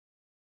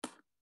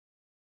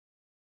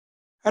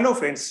Hello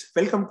friends,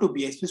 welcome to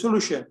BISP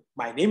Solution.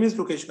 My name is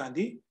Lokesh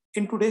Gandhi.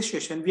 In today's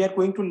session, we are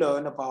going to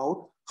learn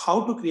about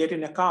how to create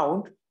an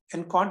account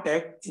and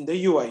contact in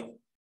the UI.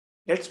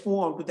 Let's move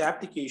on to the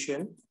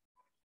application.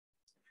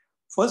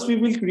 First, we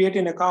will create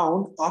an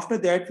account. After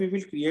that, we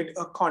will create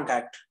a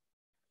contact.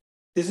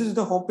 This is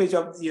the homepage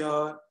of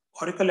your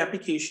Oracle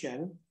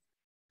application.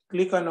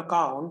 Click on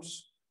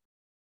accounts.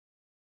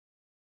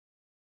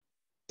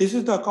 This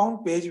is the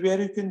account page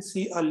where you can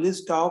see a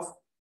list of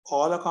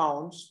all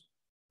accounts,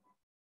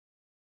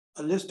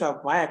 a list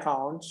of my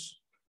accounts,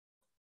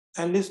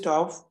 and list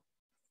of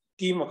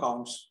team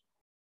accounts.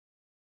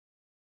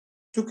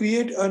 To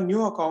create a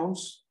new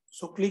accounts,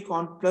 so click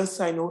on plus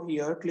sign over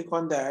here, click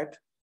on that.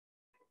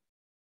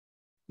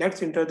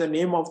 Let's enter the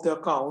name of the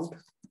account.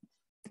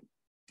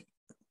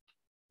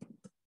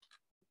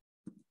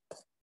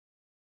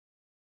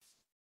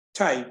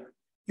 Type.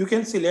 You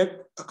can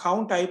select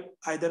account type,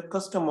 either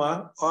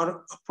customer or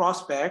a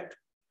prospect.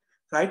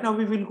 Right now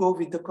we will go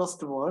with the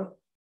customer.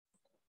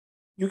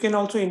 You can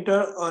also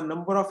enter a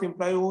number of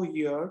employees over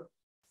here.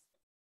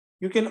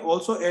 You can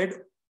also add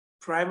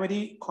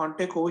primary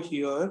contact over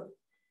here.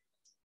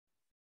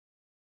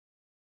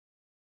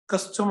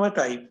 Customer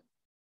type.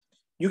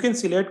 You can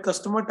select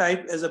customer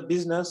type as a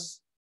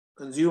business,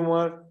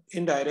 consumer,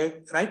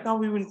 indirect. Right now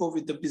we will go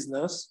with the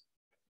business.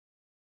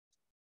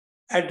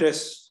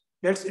 Address.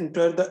 Let's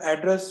enter the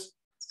address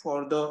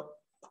for the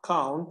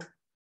account.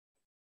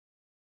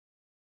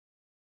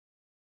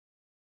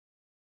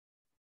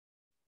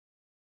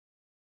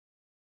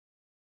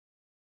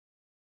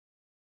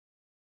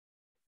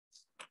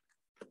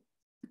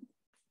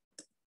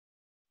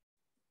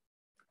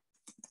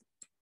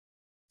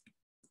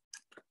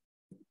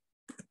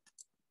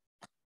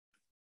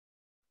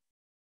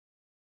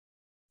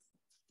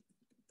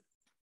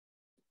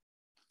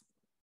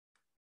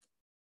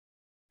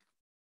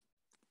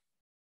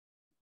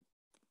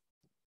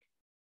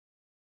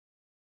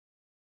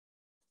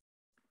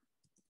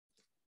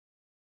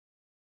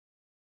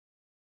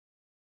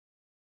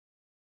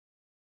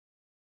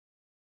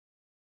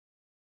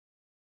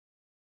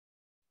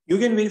 You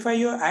can verify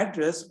your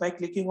address by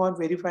clicking on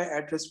verify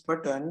address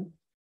button.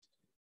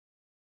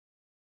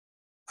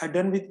 I'm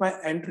done with my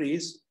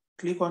entries.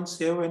 Click on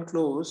save and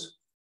close.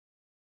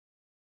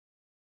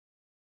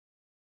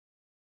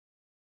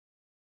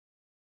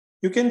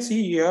 You can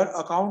see here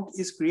account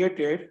is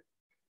created.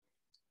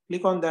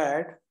 Click on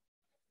that.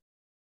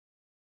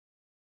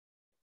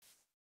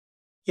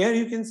 Here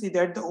you can see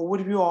that the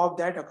overview of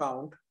that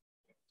account.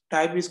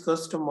 Type is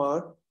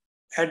customer,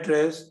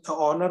 address, the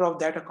owner of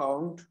that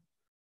account.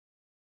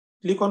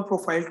 Click on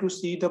profile to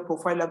see the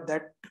profile of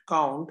that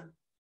account.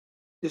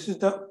 This is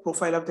the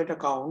profile of that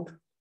account.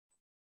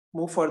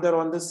 Move further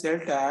on the cell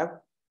tab.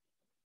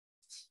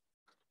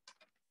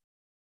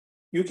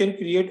 You can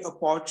create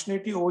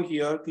opportunity over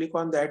here. Click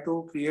on that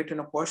to create an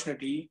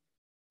opportunity.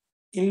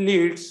 In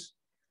leads,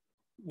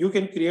 you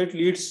can create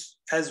leads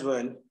as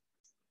well.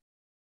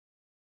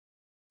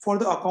 For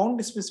the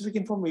account specific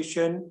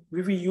information,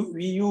 we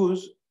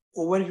use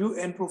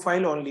overview and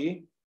profile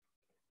only.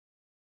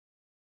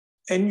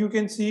 And you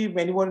can see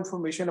many more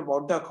information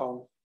about the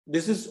account.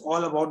 This is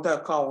all about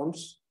the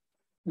accounts.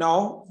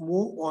 Now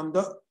move on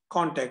the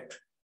contact.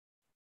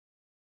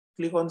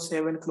 Click on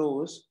save and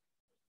close.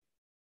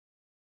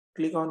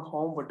 Click on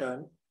home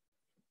button.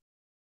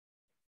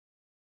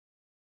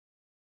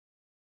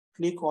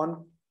 Click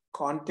on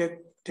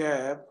contact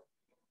tab.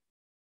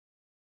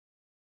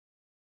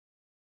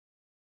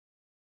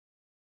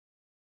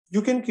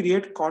 You can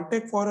create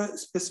contact for a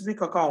specific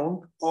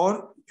account,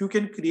 or you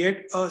can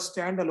create a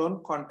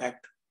standalone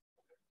contact.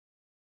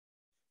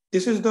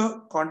 This is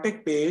the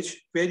contact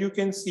page where you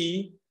can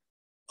see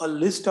a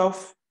list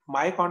of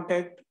my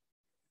contact,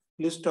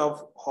 list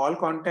of all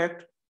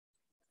contact,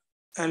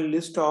 and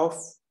list of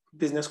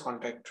business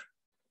contact.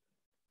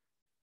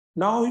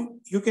 Now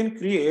you can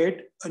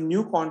create a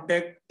new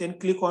contact, then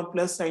click on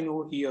plus sign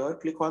over here,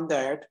 click on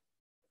that.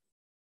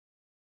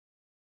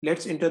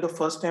 Let's enter the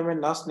first name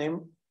and last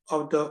name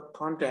of the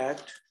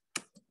contact.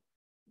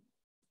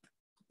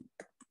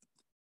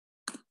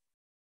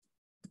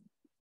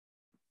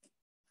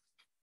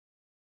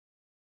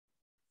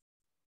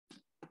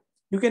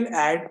 You can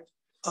add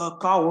a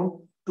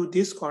count to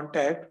this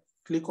contact.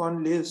 Click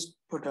on list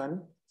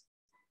button.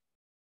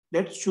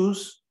 Let's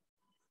choose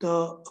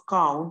the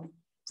account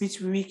which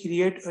we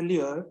create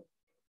earlier.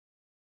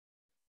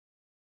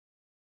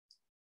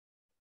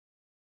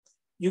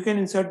 You can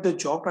insert the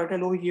job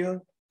title over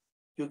here.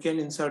 You can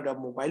insert a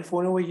mobile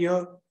phone over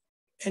here.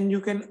 And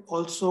you can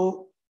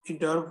also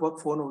enter work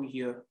phone over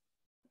here.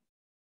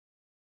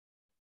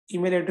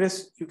 Email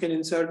address, you can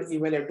insert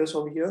email address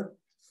over here.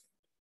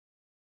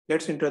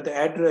 Let's enter the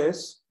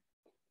address.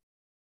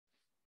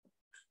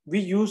 We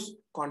use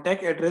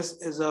contact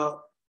address as a,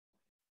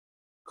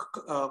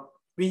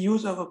 we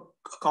use a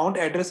account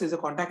address as a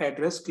contact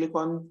address. Click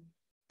on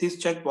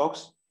this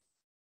checkbox.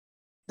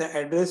 The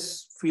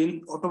address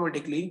field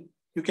automatically.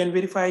 You can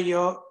verify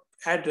your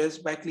address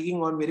by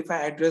clicking on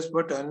verify address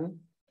button.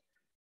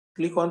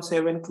 Click on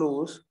save and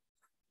close.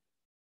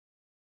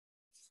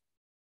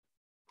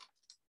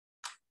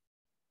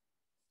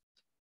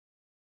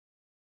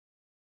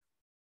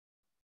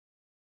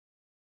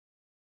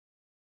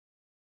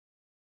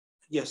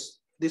 Yes,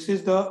 this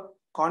is the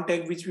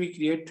contact which we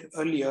create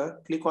earlier.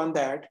 Click on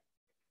that.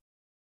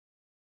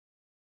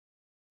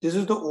 This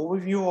is the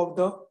overview of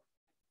the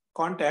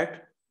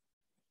contact.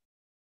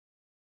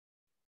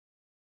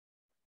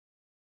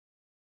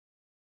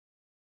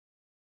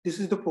 This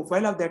is the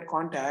profile of that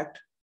contact.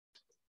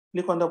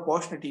 Click on the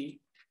opportunity.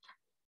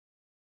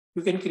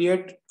 You can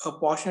create a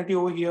opportunity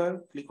over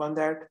here. Click on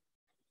that.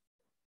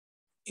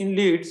 In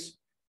leads,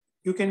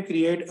 you can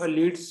create a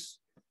leads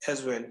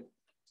as well.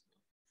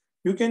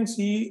 You can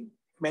see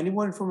many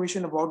more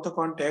information about the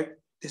contact.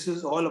 This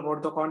is all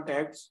about the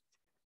contacts.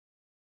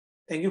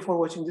 Thank you for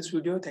watching this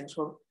video. Thanks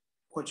for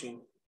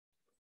watching.